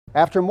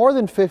After more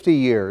than 50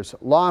 years,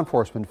 law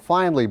enforcement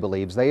finally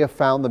believes they have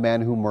found the man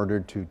who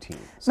murdered 2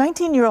 teens.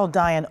 19-year-old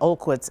Diane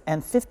Olkwitz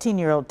and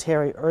 15-year-old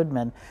Terri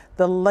Erdmann,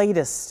 the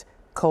latest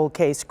cold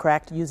case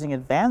cracked using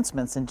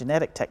advancements in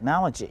genetic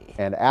technology.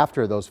 And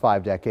after those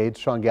 5 decades,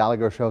 Sean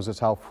Gallagher shows us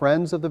how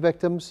friends of the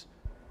victims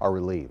are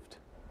relieved.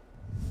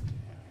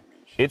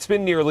 It's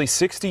been nearly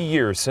 60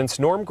 years since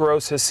Norm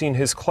Gross has seen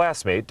his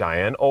classmate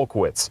Diane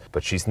Olkwitz,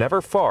 but she's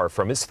never far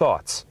from his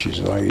thoughts. She's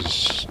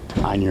always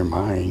on your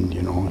mind,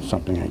 you know,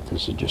 something like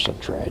this is just a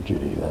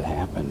tragedy that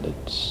happened.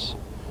 It's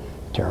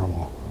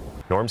terrible.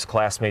 Norm's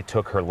classmate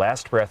took her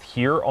last breath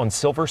here on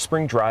Silver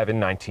Spring Drive in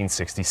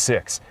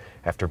 1966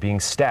 after being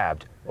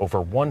stabbed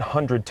over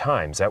 100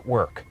 times at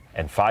work.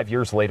 And 5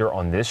 years later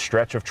on this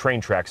stretch of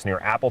train tracks near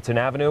Appleton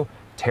Avenue,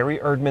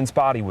 Terri Erdmann's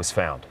body was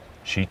found.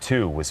 She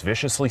too was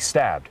viciously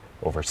stabbed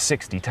over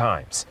 60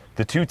 times.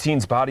 The 2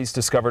 teens' bodies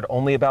discovered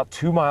only about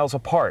 2 miles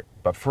apart,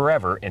 but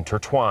forever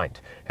intertwined,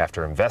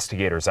 after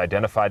investigators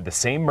identified the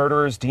same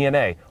murderer's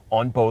DNA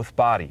on both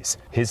bodies,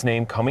 his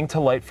name coming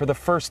to light for the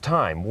first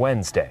time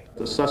Wednesday.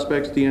 The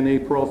suspect's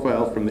DNA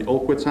profile from the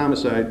Olkwitz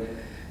homicide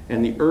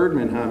and the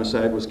Erdmann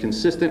homicide was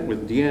consistent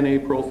with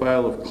DNA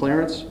profile of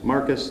Clarence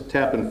Marcus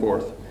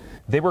Tappendorf.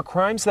 They were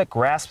crimes that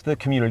grasped the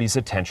community's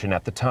attention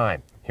at the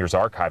time. Here's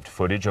archived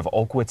footage of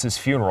Olkwitz's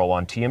funeral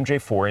on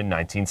TMJ4 in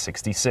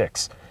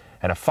 1966,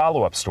 and a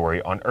follow-up story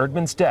on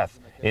Erdmann's death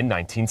in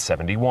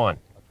 1971.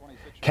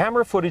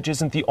 Camera footage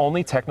isn't the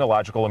only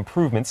technological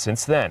improvement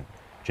since then.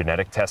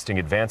 Genetic testing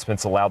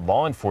advancements allowed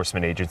law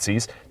enforcement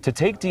agencies to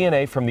take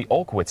DNA from the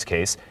Olkwitz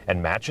case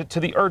and match it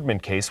to the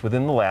Erdmann case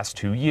within the last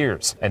 2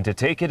 years. And to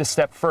take it a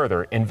step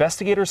further,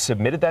 investigators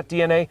submitted that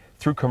DNA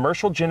through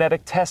commercial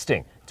genetic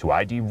testing to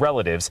ID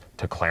relatives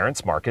to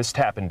Clarence Marcus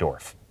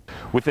Tappendorf.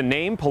 With the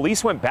name,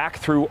 police went back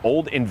through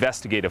old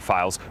investigative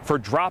files for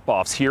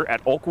drop-offs here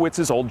at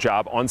Olkwitz's old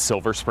job on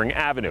Silver Spring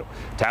Avenue.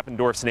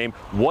 Tappendorf's name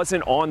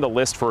wasn't on the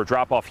list for a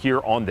drop-off here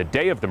on the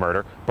day of the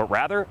murder, but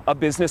rather a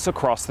business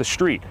across the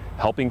street,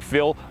 helping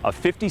fill a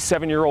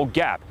 57-year-old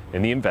gap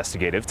in the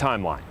investigative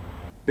timeline.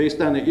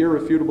 Based on the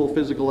irrefutable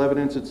physical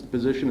evidence, it's the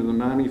position of the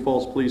Menomonee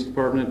Falls Police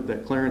Department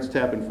that Clarence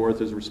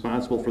Tappendorf is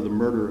responsible for the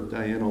murder of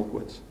Diane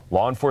Olkwitz.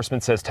 Law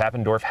enforcement says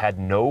Tappendorf had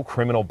no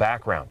criminal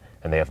background,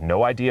 and they have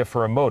no idea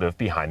for a motive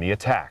behind the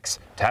attacks.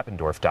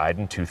 Tappendorf died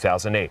in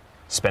 2008,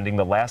 spending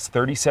the last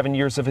 37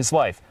 years of his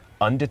life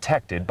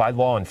undetected by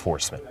law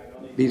enforcement.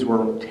 These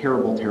were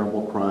terrible,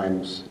 terrible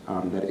crimes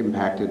that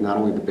impacted not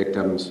only the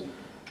victims,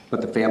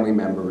 but the family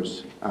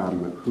members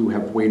who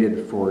have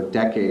waited for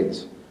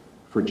decades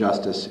for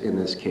justice in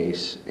this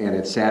case. And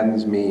it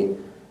saddens me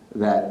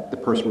that the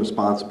person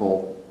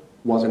responsible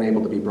wasn't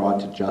able to be brought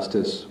to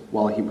justice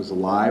while he was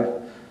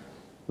alive.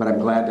 But I'm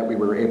glad that we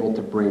were able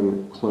to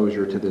bring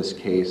closure to this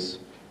case.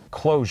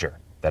 Closure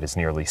that is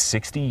nearly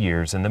 60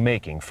 years in the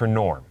making for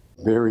Norm.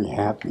 Very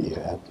happy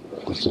that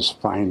this has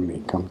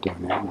finally come to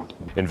an end.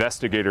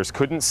 Investigators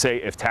couldn't say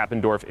if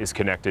Tappendorf is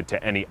connected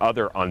to any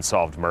other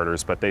unsolved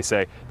murders, but they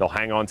say they'll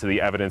hang on to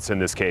the evidence in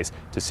this case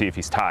to see if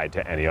he's tied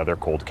to any other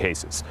cold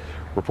cases.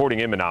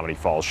 Reporting in Menomonee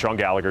Falls, Sean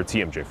Gallagher,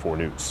 TMJ4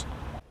 News.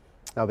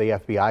 Now, the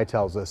FBI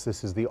tells us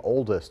this is the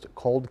oldest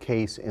cold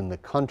case in the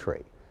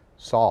country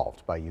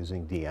solved by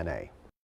using DNA.